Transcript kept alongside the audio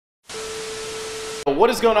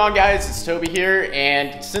What is going on, guys? It's Toby here,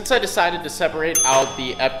 and since I decided to separate out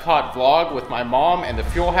the Epcot vlog with my mom and the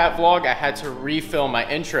fuel hat vlog, I had to refilm my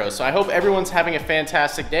intro. So I hope everyone's having a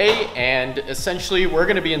fantastic day, and essentially we're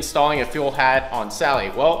going to be installing a fuel hat on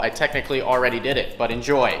Sally. Well, I technically already did it, but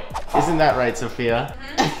enjoy. Isn't that right, Sophia?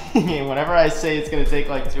 Whenever I say it's going to take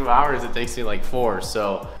like 2 hours, it takes me like 4,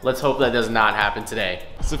 so let's hope that does not happen today.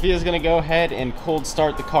 Sophia's going to go ahead and cold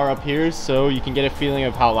start the car up here so you can get a feeling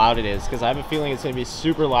of how loud it is, because I have a feeling it's going to be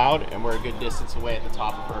super loud and we're a good distance away at the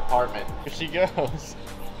top of her apartment. Here she goes.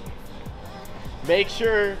 Make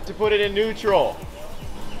sure to put it in neutral.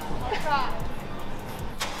 Oh my God.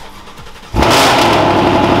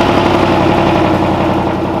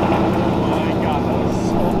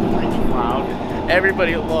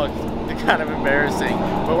 Everybody looked kind of embarrassing,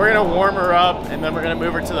 but we're gonna warm her up and then we're gonna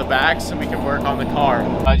move her to the back so we can work on the car.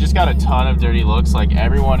 I just got a ton of dirty looks. Like,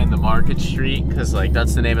 everyone in the Market Street, because like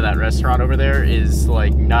that's the name of that restaurant over there, is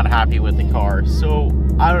like not happy with the car. So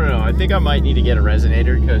I don't know, I think I might need to get a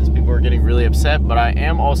resonator because people are getting really upset. But I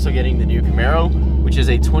am also getting the new Camaro, which is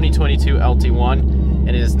a 2022 LT1, and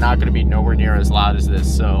it is not going to be nowhere near as loud as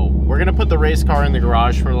this. So we're going to put the race car in the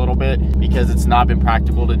garage for a little bit because it's not been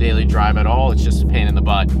practical to daily drive at all. It's just a pain in the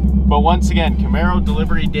butt. But once again, Camaro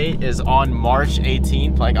delivery date is on March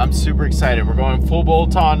 18th. Like, I'm super excited. We're going full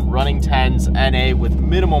bolt-on, running 10s, NA with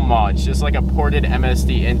minimal mods, just like a ported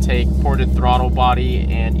MSD intake, ported throttle body,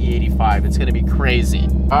 and E85. It's going to be crazy.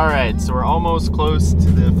 All right, so we're almost close to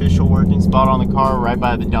the official working spot on the car, right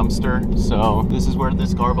by the dumpster. So this is where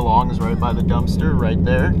this car belongs, right by the dumpster, right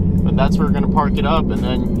there. But that's where we're gonna park it up and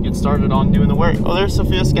then get started on doing the work. Oh, there's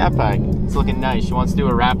Sophia's scat pack. It's looking nice. She wants to do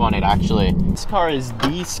a wrap on it, actually. This car is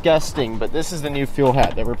disgusting, but this is the new fuel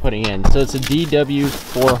hat that we're putting in. So it's a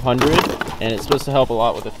DW400, and it's supposed to help a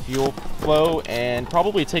lot with the fuel flow and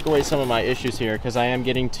probably take away some of my issues here because I am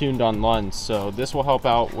getting tuned on Lunds. So this will help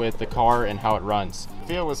out with the car and how it runs.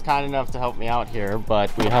 Sophia was kind enough to help me out here,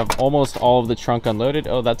 but we have almost all of the trunk unloaded.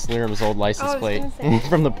 Oh, that's Liram's old license plate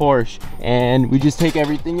from the Porsche. And we just take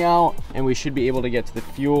everything out and we should be able to get to the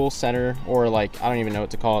fuel center, or like, I don't even know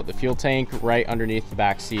what to call it, the fuel tank right underneath the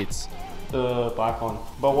back seats. The black one.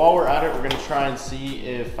 But while we're at it, we're gonna try and see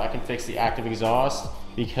if I can fix the active exhaust,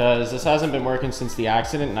 because this hasn't been working since the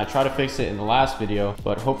accident, and I tried to fix it in the last video,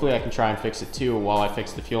 but hopefully I can try and fix it too while I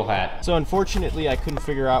fix the fuel hat. So unfortunately I couldn't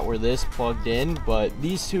figure out where this plugged in, but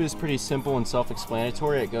these two is pretty simple and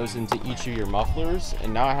self-explanatory. It goes into each of your mufflers,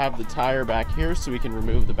 and now I have the tire back here so we can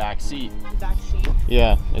remove the back seat. The back seat?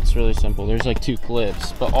 Yeah, it's really simple. There's like 2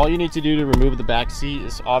 clips, but all you need to do to remove the back seat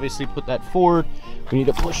is obviously put that forward. We need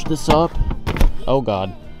to push this up. Oh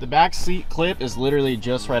God. The back seat clip is literally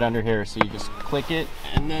just right under here, so you just click it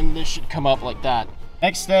and then this should come up like that.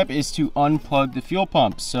 Next step is to unplug the fuel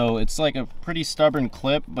pump. So it's like a pretty stubborn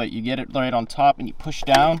clip, but you get it right on top and you push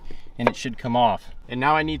down and it should come off. And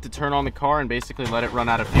now I need to turn on the car and basically let it run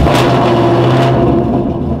out of fuel.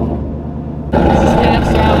 This is Camp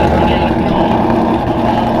Sally running out of fuel.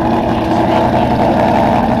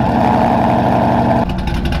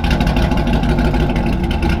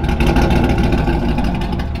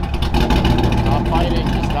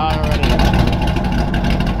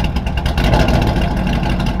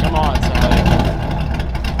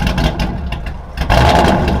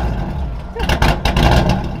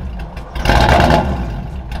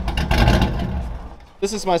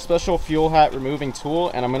 This is my special fuel hat removing tool,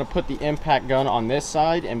 and I'm going to put the impact gun on this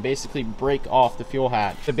side and basically break off the fuel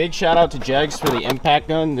hat. A big shout out to Jegs for the impact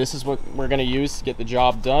gun. This is what we're going to use to get the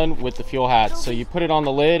job done with the fuel hat. So you put it on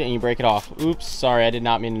the lid and you break it off. Oops, sorry, I did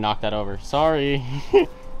not mean to knock that over. Sorry.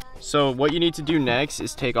 So what you need to do next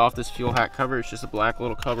is take off this fuel hat cover. It's just a black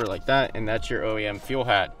little cover like that, and that's your OEM fuel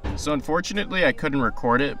hat. So unfortunately I couldn't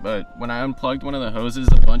record it, but when I unplugged one of the hoses,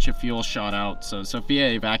 a bunch of fuel shot out. So Sophia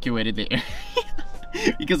evacuated the area.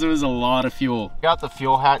 Because there was a lot of fuel. Got the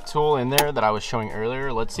fuel hat tool in there that I was showing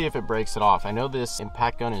earlier. Let's see if it breaks it off. I know this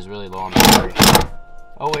impact gun is really low on battery.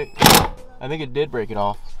 Oh wait, I think it did break it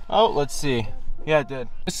off. Oh, let's see. Yeah, it did.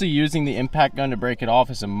 Honestly, using the impact gun to break it off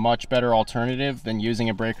is a much better alternative than using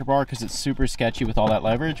a breaker bar because it's super sketchy with all that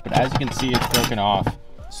leverage, but as you can see, it's broken off.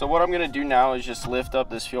 So what I'm gonna do now is just lift up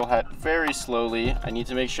this fuel hat very slowly. I need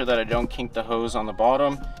to make sure that I don't kink the hose on the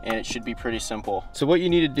bottom, and it should be pretty simple. So what you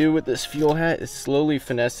need to do with this fuel hat is slowly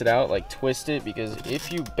finesse it out, like twist it, because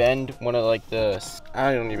if you bend one of like the,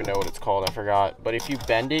 I don't even know what it's called, I forgot, but if you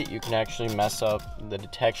bend it, you can actually mess up the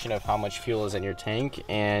detection of how much fuel is in your tank.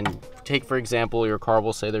 And take, for example, your car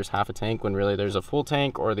will say there's half a tank when really there's a full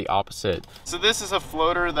tank, or the opposite. So this is a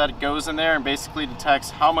floater that goes in there and basically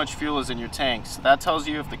detects how much fuel is in your tank. So that tells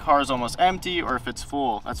you if the car is almost empty or if it's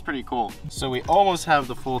full. That's pretty cool. So we almost have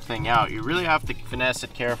the full thing out. You really have to finesse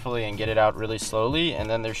it carefully and get it out really slowly. And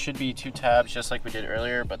then there should be 2 tabs just like we did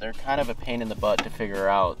earlier, but they're kind of a pain in the butt to figure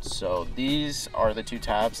out. So these are the 2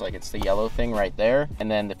 tabs, like it's the yellow thing right there. And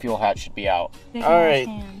then the fuel hatch should be out. All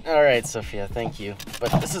right, Sophia, thank you.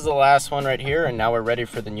 But this is the last one right here, and now we're ready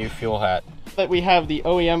for the new fuel hat. But we have the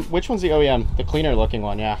OEM. Which one's the OEM? The cleaner looking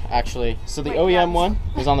one, yeah, actually. So the OEM one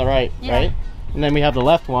is on the right, right? And then we have the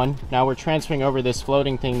left one. Now we're transferring over this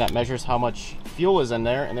floating thing that measures how much fuel is in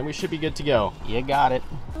there, and then we should be good to go. You got it.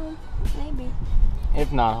 Maybe.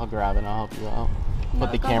 If not, I'll grab it and I'll help you out. No,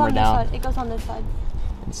 put the camera down. It goes on this side.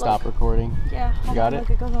 And stop recording. Yeah. You got it? Look,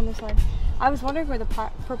 it goes on this side. I was wondering where the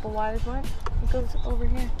purple wires went. It goes over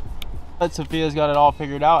here. But Sophia's got it all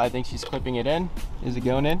figured out. I think she's clipping it in. Is it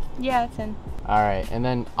going in? Yeah, it's in. All right, and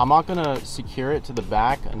then I'm not gonna secure it to the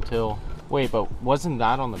back until, wait, but wasn't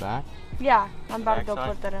that on the back? Yeah, I'm about to go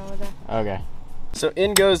Backside? put that in over there. Okay. So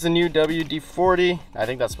in goes the new WD-40. I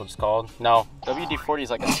think that's what it's called. No, WD-40 is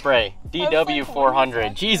like a spray.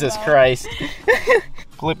 DW400. Jesus Christ.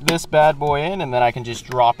 Flip this bad boy in and then I can just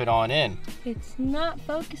drop it on in. It's not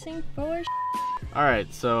focusing for All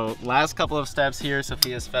right, so last couple of steps here.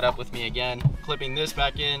 Sophia's fed up with me again. Clipping this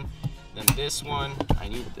back in, then this one. I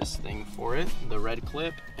need this thing for it, the red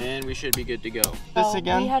clip, and we should be good to go. This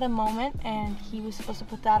again? We had a moment and he was supposed to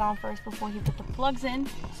put that on first before he put the plugs in.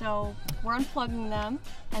 So we're unplugging them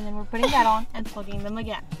and then we're putting that on and plugging them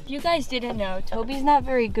again. If you guys didn't know, Toby's not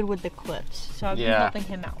very good with the clips, so I've been helping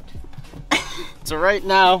him out. So right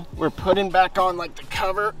now, we're putting back on like the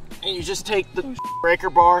cover, and you just take the breaker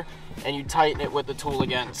bar and you tighten it with the tool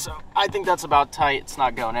again. So I think that's about tight. It's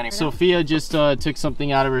not going anywhere. Sophia just took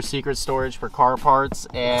something out of her secret storage for car parts,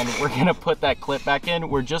 and we're gonna put that clip back in.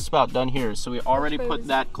 We're just about done here. So we already put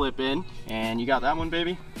that clip in, and you got that one,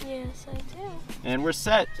 baby? Yes, I do. And we're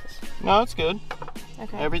set. No, it's good.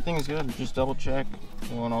 Okay. Everything's good. Just double check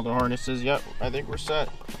on all the harnesses. Yep, I think we're set.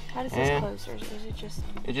 How does this close, or is it just?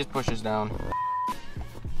 It just pushes down.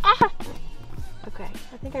 Ah! Okay,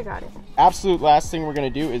 I think I got it. Absolute last thing we're gonna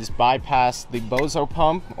do is bypass the Bozo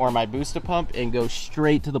pump or my booster pump and go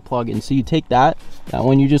straight to the plug-in. So you take that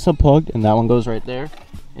one you just unplugged, and that one goes right there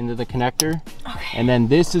into the connector. Okay. And then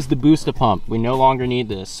this is the booster pump. We no longer need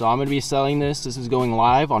this. So I'm gonna be selling this. This is going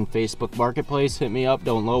live on Facebook Marketplace. Hit me up,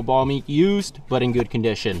 don't lowball me. Used, but in good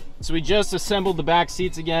condition. So we just assembled the back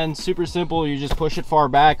seats again. Super simple, you just push it far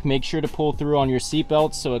back. Make sure to pull through on your seat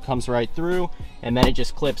belts so it comes right through, and then it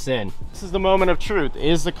just clips in. This is the moment of truth.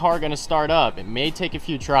 Is the car gonna start up? It may take a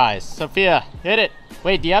few tries. Sophia, hit it.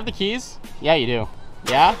 Wait, do you have the keys? Yeah, you do.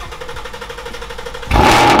 Yeah?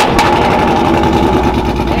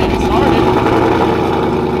 Hey, it started.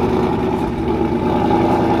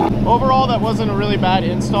 Overall, that wasn't a really bad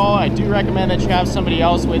install. I do recommend that you have somebody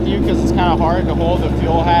else with you because it's kind of hard to hold the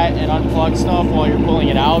fuel hat and unplug stuff while you're pulling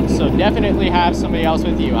it out. So definitely have somebody else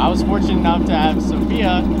with you. I was fortunate enough to have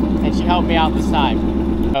Sophia, and she helped me out this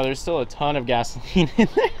time. Oh, there's still a ton of gasoline in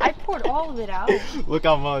there. I poured all of it out. Look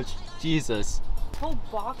how much. Jesus. This whole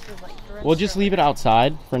box is like drenched. We'll just leave it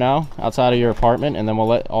outside for now, outside of your apartment, and then we'll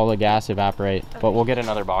let all the gas evaporate. Okay. But we'll get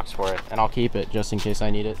another box for it, and I'll keep it just in case I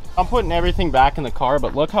need it. I'm putting everything back in the car,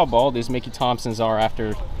 but look how bald these Mickey Thompsons are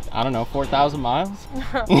after, I don't know, 4,000 miles?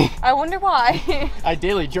 I wonder why. I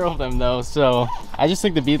daily drove them though, so I just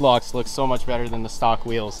think the beadlocks look so much better than the stock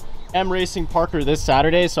wheels. I'm racing Parker this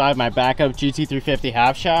Saturday, so I have my backup GT350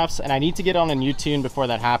 half shafts, and I need to get on a new tune before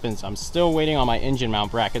that happens. I'm still waiting on my engine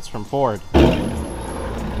mount brackets from Ford.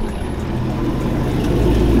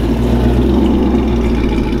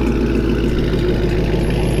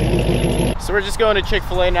 So we're just going to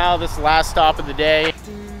Chick-fil-A now, this last stop of the day.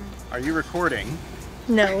 Are you recording?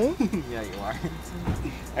 No. Yeah, you are.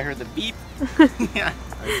 I heard the beep. Yeah.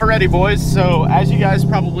 Alrighty, boys, so as you guys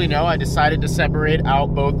probably know, I decided to separate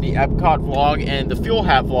out both the Epcot vlog and the Fuel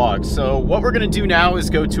Hat vlog. So what we're gonna do now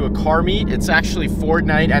is go to a car meet. It's actually Ford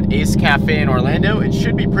night at Ace Cafe in Orlando. It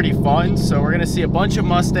should be pretty fun. So we're gonna see a bunch of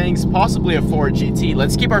Mustangs, possibly a Ford GT.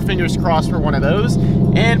 Let's keep our fingers crossed for one of those.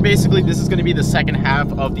 And basically this is gonna be the second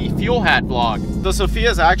half of the Fuel Hat vlog. So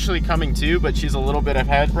Sophia's actually coming too, but she's a little bit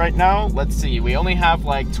ahead right now. Let's see, we only have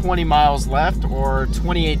like 20 miles left or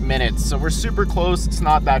 28 minutes. So we're super close, it's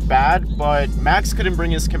not that bad, but Max couldn't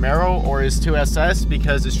bring his Camaro or his 2SS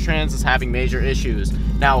because his trans is having major issues.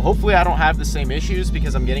 Now, hopefully I don't have the same issues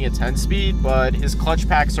because I'm getting a 10-speed, but his clutch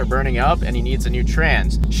packs are burning up and he needs a new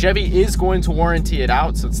trans. Chevy is going to warranty it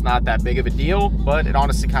out, so it's not that big of a deal, but it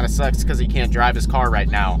honestly kind of sucks because he can't drive his car right right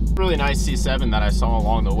now. Really nice C7 that I saw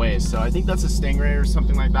along the way. So I think that's a Stingray or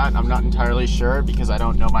something like that. I'm not entirely sure because I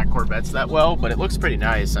don't know my Corvettes that well, but it looks pretty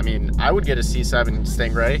nice. I mean, I would get a C7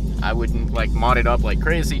 Stingray. I wouldn't like mod it up like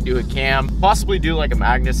crazy, do a cam, possibly do like a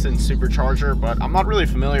Magnuson supercharger, but I'm not really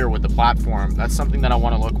familiar with the platform. That's something that I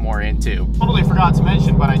want to look more into. Totally forgot to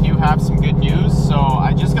mention, but I do have some good news. So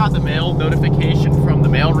I just got the mail notification from the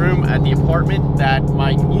mailroom at the apartment that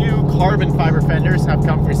my new carbon fiber fenders have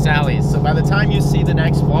come for Sally's. So by the time you see the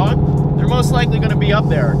next vlog, they're most likely going to be up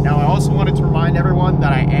there. Now I also wanted to remind everyone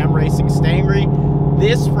that I am racing Stangry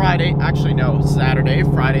this Friday, actually no, Saturday.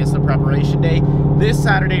 Friday is the preparation day. This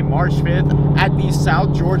Saturday, March 5th at the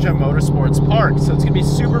South Georgia Motorsports Park. So it's gonna be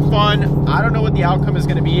super fun. I don't know what the outcome is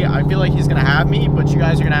gonna be. I feel like he's gonna have me, but you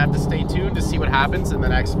guys are gonna have to stay tuned to see what happens in the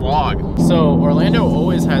next vlog. So Orlando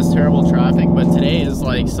always has terrible traffic, but today is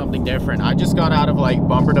like something different. I just got out of like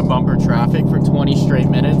bumper to bumper traffic for 20 straight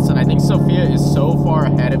minutes, and I think Sophia is so far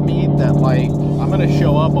ahead of me that like I'm gonna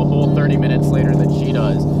show up a whole 30 minutes later than she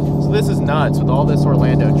does. So this is nuts with all this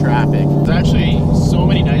Orlando traffic. There's actually so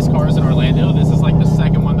many nice cars in Orlando. This is like the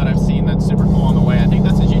second one that I've seen that's super cool on the way. I think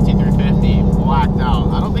that's a GT350 blacked out.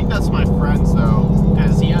 I don't think that's my friend's though,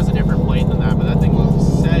 because he has a different plate than that, but that thing looks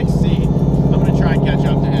sexy. I'm gonna try and catch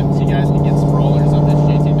up to him so you guys can get some rollers of this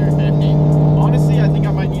GT350. Honestly, I think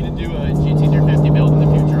I might need to do a GT350 build in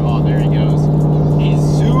the future. Oh, there he goes. He's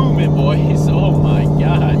zooming, boys. Oh my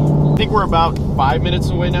God. I think we're about 5 minutes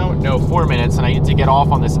away now. No, 4 minutes, and I need to get off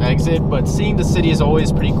on this exit. But seeing the city is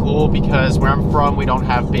always pretty cool because where I'm from, we don't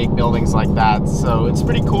have big buildings like that. So it's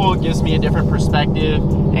pretty cool. It gives me a different perspective.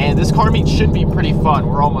 And this car meet should be pretty fun.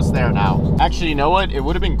 We're almost there now. Actually, you know what? It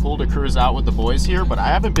would have been cool to cruise out with the boys here, but I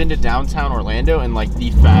haven't been to downtown Orlando in like the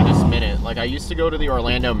fattest minute. Like I used to go to the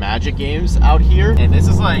Orlando Magic games out here, and this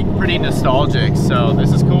is like pretty nostalgic. So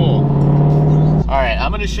this is cool. All right,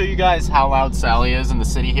 I'm gonna show you guys how loud Sally is in the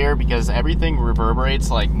city here because everything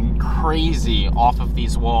reverberates like crazy off of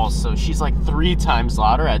these walls. So she's like 3 times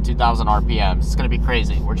louder at 2,000 RPMs. It's gonna be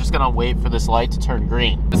crazy. We're just gonna wait for this light to turn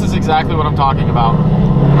green. This is exactly what I'm talking about.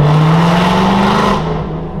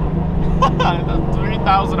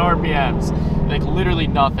 3,000 RPMs, like literally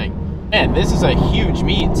nothing. And this is a huge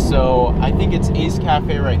meet, so I think it's Ace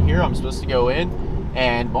Cafe right here. I'm supposed to go in.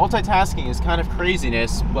 And multitasking is kind of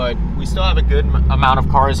craziness, but we still have a good amount of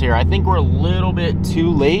cars here. I think we're a little bit too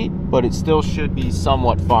late, but it still should be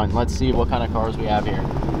somewhat fun. Let's see what kind of cars we have here.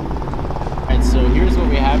 All right, so here's what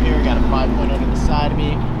we have here. We got a 5.0 to the side of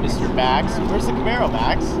me, Mr. Bax. Where's the Camaro,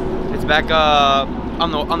 Bax? It's back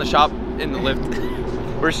on the shop in the lift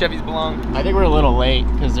where Chevys belong. I think we're a little late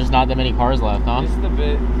because there's not that many cars left, huh? Just a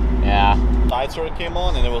bit. Yeah. Light sort of came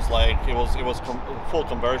on, and it was like it was full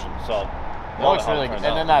conversion. So. That looks really good.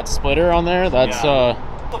 And then that splitter on there, that's the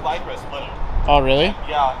Viper splitter. Oh really?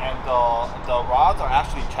 Yeah, and the rods are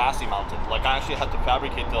actually chassis mounted. Like I actually had to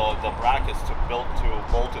fabricate the brackets to bolt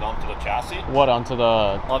it onto the chassis. What, onto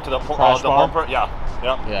the crash bar? bumper? Yeah.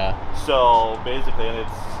 Yeah. So basically, it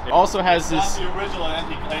also has it's this. Not the original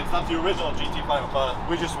it's not the original GT5, but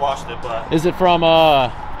we just washed it. But is it from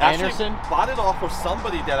Anderson? Bought it off of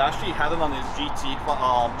somebody that actually had it on his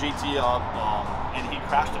and he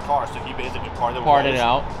crashed the car, so he basically parted it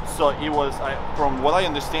out. So it was, from what I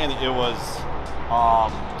understand, it was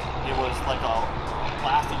like a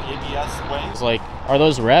plastic ABS wing. It's like, are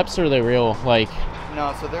those reps or are they real? Like,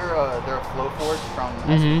 no, so they're a flow force from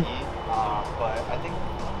SPE, but I think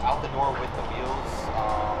out the door with the wheels,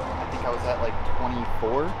 I think I was at like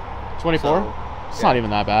 24. 24? So, it's not even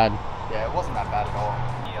that bad. Yeah, it wasn't that bad at all.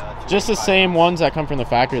 Just the same ones that come from the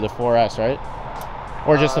factory, the 4S, right?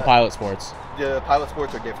 Or just the Pilot Sports? The Pilot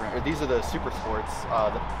Sports are different. Or these are the Super Sports.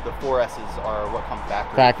 The 4S's are what come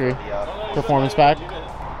factory. Factory. The, performance pack.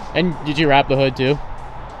 And did you wrap the hood too?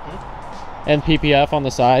 And PPF on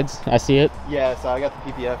the sides? I see it. Yeah, so I got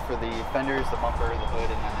the PPF for the fenders, the bumper, the hood,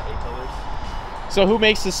 and then the A-pillars. So who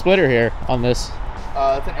makes the splitter here on this?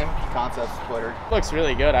 It's an MP Concept splitter. Looks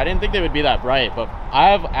really good. I didn't think they would be that bright, but I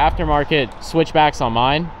have aftermarket switchbacks on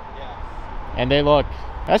mine. Yeah. And they look,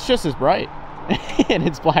 that's just as bright. And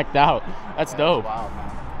it's blacked out. That's dope. Wild,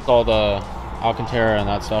 man. It's all the Alcantara and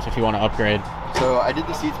that stuff if you want to upgrade. So I did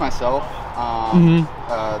the seats myself.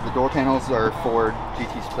 The door panels are Ford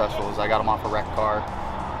GT Specials. I got them off a wrecked car.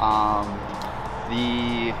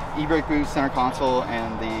 The e-brake boot, center console,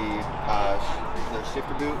 and the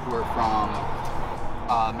shifter boot were from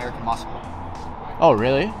American Muscle. Oh,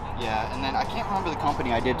 really? Yeah, and then I can't remember the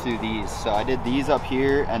company I did to these. So I did these up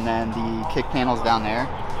here, and then the kick panels down there.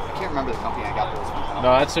 I can't remember the company I got those from.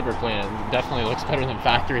 No, that's super clean. It definitely looks better than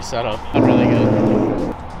factory setup. That's really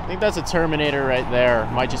good. I think that's a Terminator right there.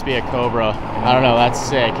 Might just be a Cobra. I don't know. That's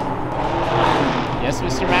sick. Yeah, Yes,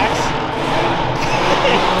 Mr. Max?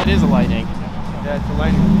 It is a Lightning. Yeah, it's a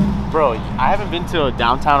Lightning. Bro, I haven't been to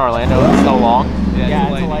downtown Orlando in so long. Yeah,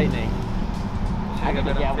 it's a Lightning. I could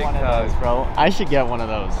get one of those, bro. I should get one of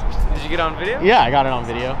those. Did you get on video? Yeah, I got it on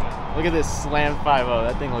video. Look at this Slam 5.0.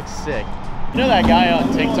 That thing looks sick. You know that guy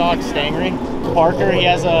on TikTok, Stangry? Parker, he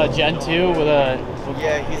has a Gen 2 with a...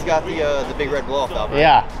 Yeah, he's got the big red blow-off valve, right?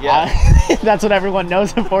 Yeah. That's what everyone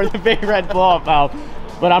knows him for, the big red blow-up valve.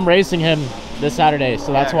 But I'm racing him this Saturday,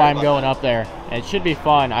 so that's why I'm going up there. And it should be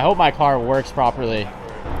fun. I hope my car works properly.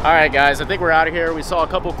 All right, guys, I think we're out of here. We saw a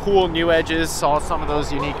couple cool new edges, saw some of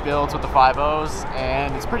those unique builds with the 5.0s,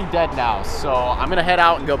 and it's pretty dead now. So I'm gonna head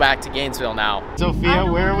out and go back to Gainesville now. Sophia,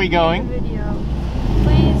 where are we going?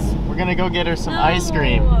 Please. We're gonna go get her some ice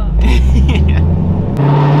cream.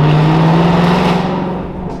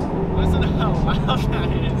 Listen to how loud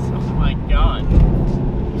that is. Oh my God.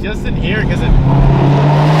 Just in here, because it...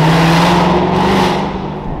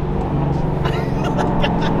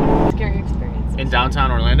 Scary experience. In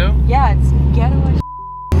downtown Orlando? Yeah, it's ghetto as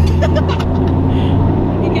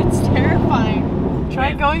It's terrifying.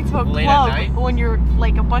 Try going to a club when you're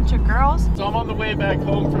like a bunch of girls. So I'm on the way back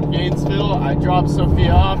home from Gainesville. I dropped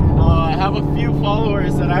Sophia off. I have a few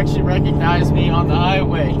followers that actually recognize me on the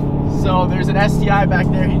highway. So there's an STI back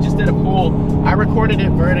there. He just did a pull. I recorded it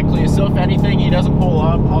vertically, so if anything he doesn't pull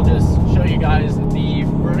up, I'll just show you guys the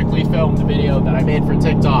vertically filmed video that I made for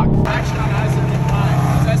TikTok. Action on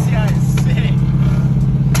I-75. This STI is sick.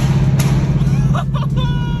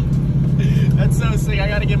 That's so sick. I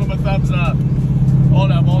gotta give him a thumbs up.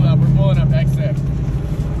 Hold up. We're pulling up exit.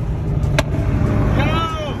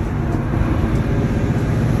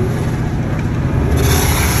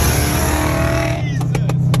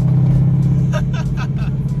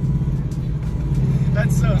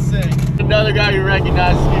 That's so sick. Another guy who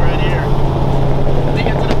recognizes me right here. I think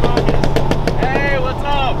it's in the focus. Hey, what's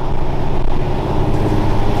up?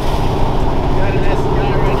 Got an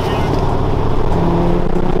STI right here.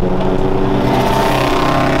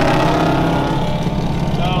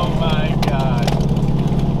 Oh my God.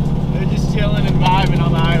 They're just chilling and vibing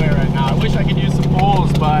on the highway right now. I wish I could use some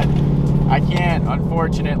pulls, but I can't,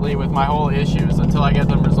 unfortunately, with my whole issues until I get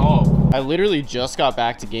them resolved. I literally just got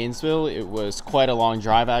back to Gainesville. It was quite a long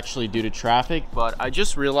drive actually due to traffic, but I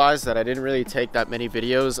just realized that I didn't really take that many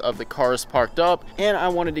videos of the cars parked up, and I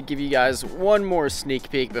wanted to give you guys one more sneak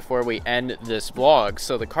peek before we end this vlog.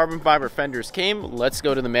 So the carbon fiber fenders came. Let's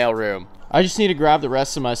go to the mail room. I just need to grab the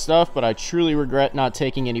rest of my stuff, but I truly regret not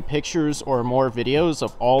taking any pictures or more videos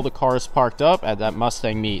of all the cars parked up at that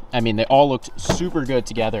Mustang meet. I mean, they all looked super good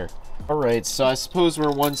together. Alright, so I suppose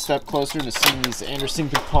we're one step closer to seeing these Anderson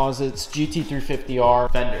Composites GT350R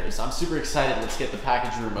fenders. I'm super excited. Let's get the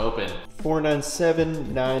package room open.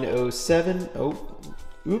 497907. Oh,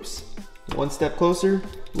 oops. One step closer.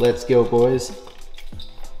 Let's go, boys.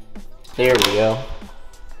 There we go.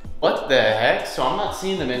 What the heck? So I'm not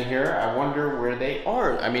seeing them in here. I wonder where they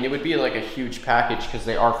are. I mean, it would be like a huge package because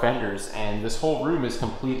they are fenders, and this whole room is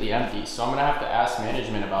completely empty. So I'm gonna have to ask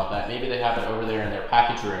management about that. Maybe they have it over there in their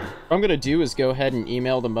package room. What I'm gonna do is go ahead and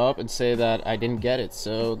email them up and say that I didn't get it.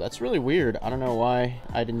 So that's really weird. I don't know why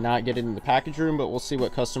I did not get it in the package room, but we'll see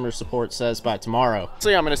what customer support says by tomorrow.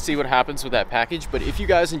 So yeah, I'm gonna see what happens with that package. But if you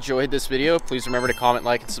guys enjoyed this video, please remember to comment,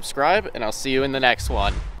 like, and subscribe, and I'll see you in the next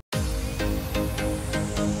one.